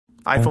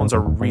iPhones are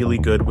really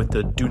good with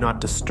the do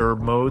not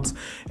disturb modes,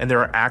 and there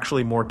are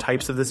actually more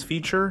types of this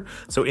feature.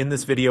 So in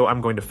this video,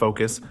 I'm going to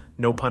focus,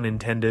 no pun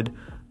intended,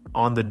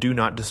 on the do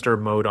not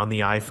disturb mode on the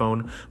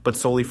iPhone, but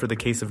solely for the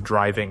case of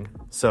driving.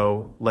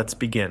 So let's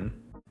begin.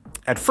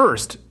 At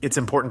first, it's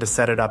important to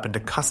set it up and to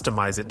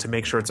customize it to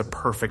make sure it's a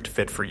perfect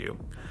fit for you.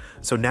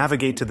 So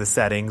navigate to the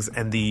settings,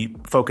 and the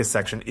focus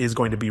section is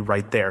going to be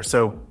right there.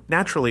 So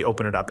naturally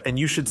open it up, and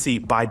you should see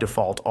by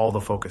default all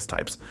the focus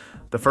types.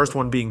 The first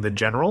one being the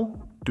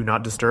general, do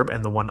not disturb,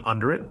 and the one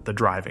under it, the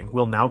driving.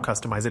 We'll now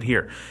customize it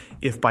here.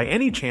 If by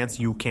any chance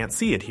you can't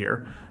see it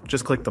here,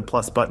 just click the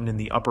plus button in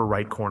the upper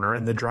right corner,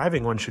 and the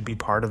driving one should be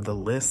part of the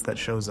list that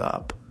shows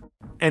up.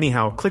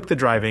 Anyhow, click the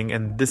driving,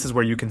 and this is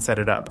where you can set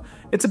it up.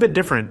 It's a bit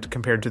different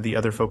compared to the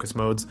other focus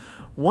modes.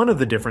 One of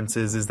the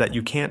differences is that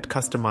you can't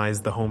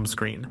customize the home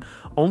screen,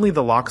 only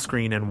the lock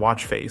screen and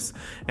watch face.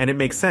 And it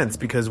makes sense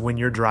because when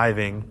you're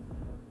driving,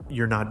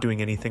 you're not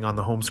doing anything on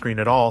the home screen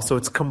at all, so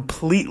it's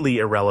completely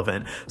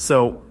irrelevant.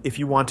 So if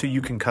you want to,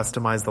 you can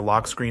customize the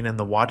lock screen and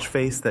the watch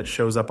face that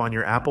shows up on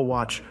your Apple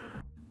Watch.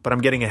 But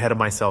I'm getting ahead of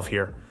myself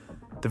here.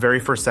 The very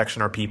first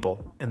section are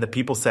people, and the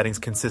people settings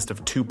consist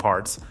of two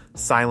parts,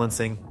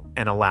 silencing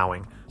and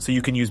allowing. So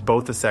you can use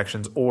both the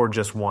sections or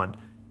just one.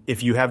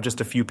 If you have just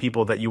a few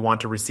people that you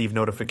want to receive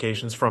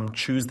notifications from,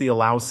 choose the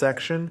allow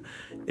section.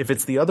 If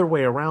it's the other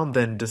way around,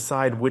 then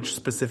decide which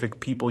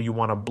specific people you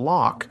want to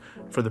block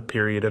for the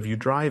period of you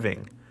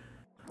driving.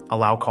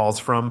 Allow calls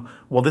from,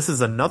 well, this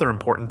is another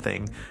important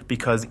thing,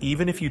 because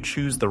even if you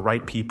choose the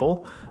right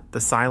people,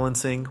 the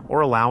silencing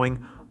or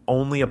allowing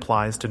only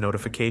applies to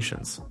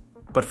notifications.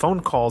 But phone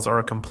calls are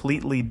a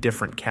completely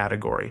different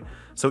category.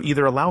 So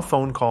either allow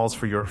phone calls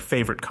for your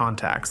favorite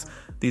contacts.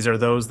 These are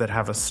those that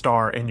have a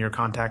star in your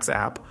contacts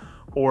app,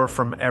 or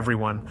from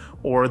everyone,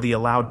 or the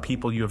allowed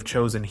people you have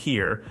chosen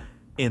here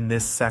in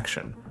this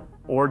section,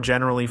 or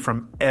generally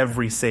from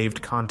every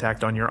saved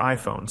contact on your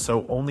iPhone.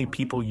 So only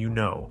people you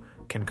know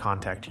can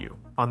contact you.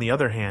 On the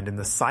other hand, in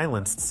the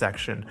silenced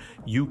section,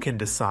 you can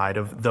decide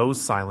if those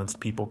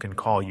silenced people can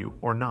call you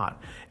or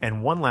not.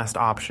 And one last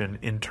option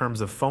in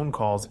terms of phone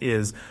calls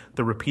is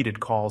the repeated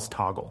calls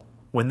toggle.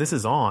 When this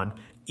is on,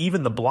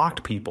 even the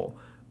blocked people,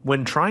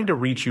 when trying to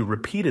reach you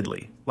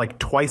repeatedly, like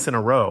twice in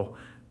a row,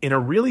 in a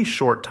really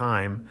short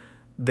time,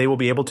 they will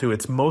be able to.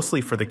 It's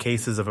mostly for the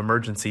cases of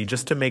emergency,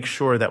 just to make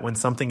sure that when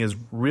something is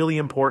really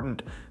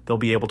important, they'll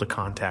be able to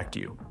contact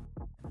you.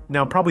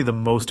 Now, probably the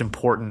most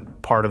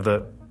important part of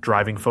the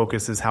driving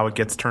focus is how it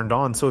gets turned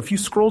on. So if you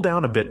scroll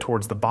down a bit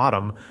towards the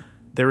bottom,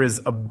 there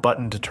is a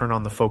button to turn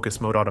on the focus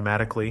mode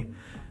automatically.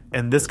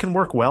 And this can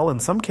work well in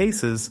some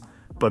cases,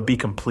 but be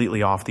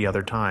completely off the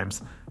other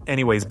times.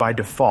 Anyways, by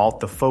default,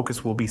 the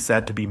focus will be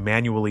set to be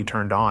manually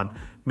turned on,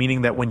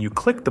 meaning that when you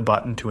click the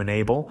button to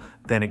enable,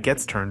 then it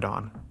gets turned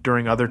on.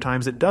 During other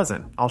times, it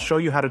doesn't. I'll show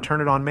you how to turn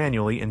it on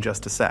manually in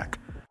just a sec.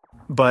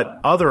 But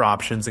other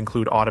options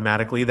include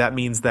automatically. That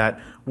means that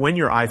when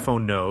your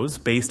iPhone knows,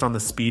 based on the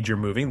speed you're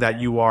moving,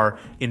 that you are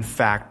in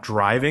fact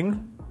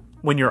driving,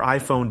 when your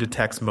iPhone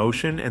detects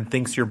motion and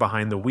thinks you're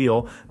behind the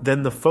wheel,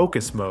 then the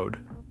focus mode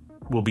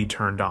will be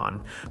turned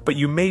on. But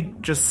you may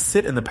just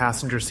sit in the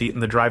passenger seat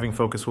and the driving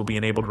focus will be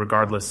enabled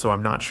regardless, so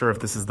I'm not sure if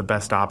this is the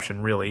best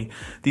option really.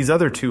 These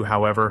other two,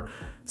 however,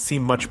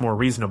 seem much more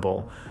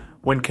reasonable.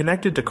 When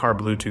connected to car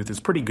Bluetooth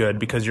is pretty good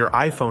because your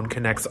iPhone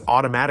connects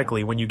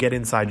automatically when you get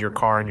inside your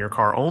car and your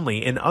car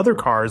only. In other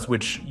cars,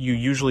 which you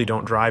usually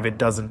don't drive, it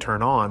doesn't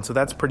turn on, so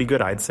that's pretty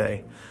good, I'd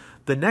say.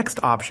 The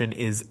next option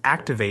is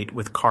Activate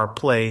with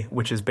CarPlay,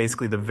 which is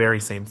basically the very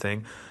same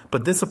thing,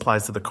 but this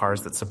applies to the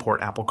cars that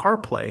support Apple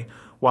CarPlay,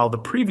 while the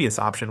previous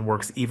option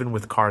works even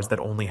with cars that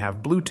only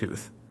have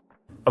Bluetooth.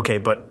 Okay,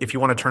 but if you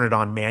want to turn it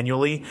on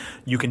manually,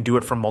 you can do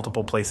it from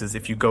multiple places.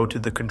 If you go to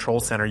the control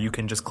center, you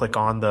can just click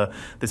on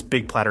this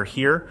big platter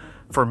here.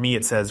 For me,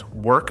 it says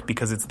work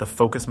because it's the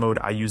focus mode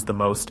I use the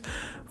most.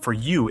 For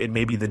you, it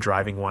may be the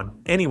driving one.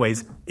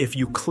 Anyways, if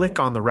you click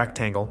on the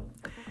rectangle,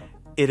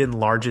 it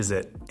enlarges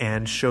it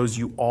and shows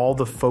you all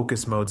the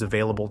focus modes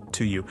available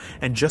to you.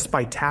 And just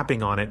by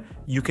tapping on it,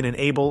 you can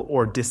enable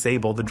or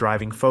disable the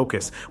driving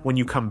focus. When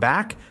you come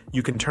back,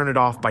 you can turn it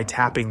off by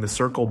tapping the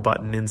circle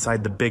button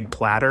inside the big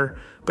platter,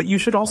 but you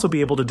should also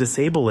be able to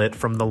disable it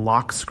from the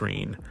lock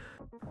screen.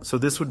 So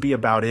this would be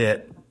about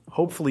it.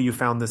 Hopefully you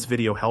found this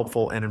video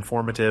helpful and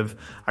informative.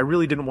 I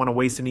really didn't want to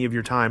waste any of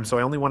your time, so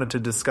I only wanted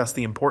to discuss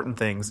the important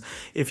things.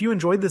 If you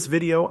enjoyed this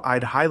video,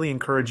 I'd highly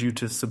encourage you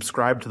to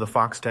subscribe to the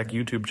Foxtecc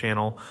YouTube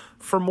channel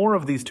for more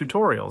of these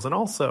tutorials, and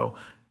also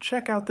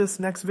check out this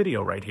next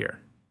video right here.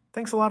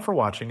 Thanks a lot for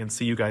watching, and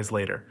see you guys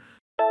later.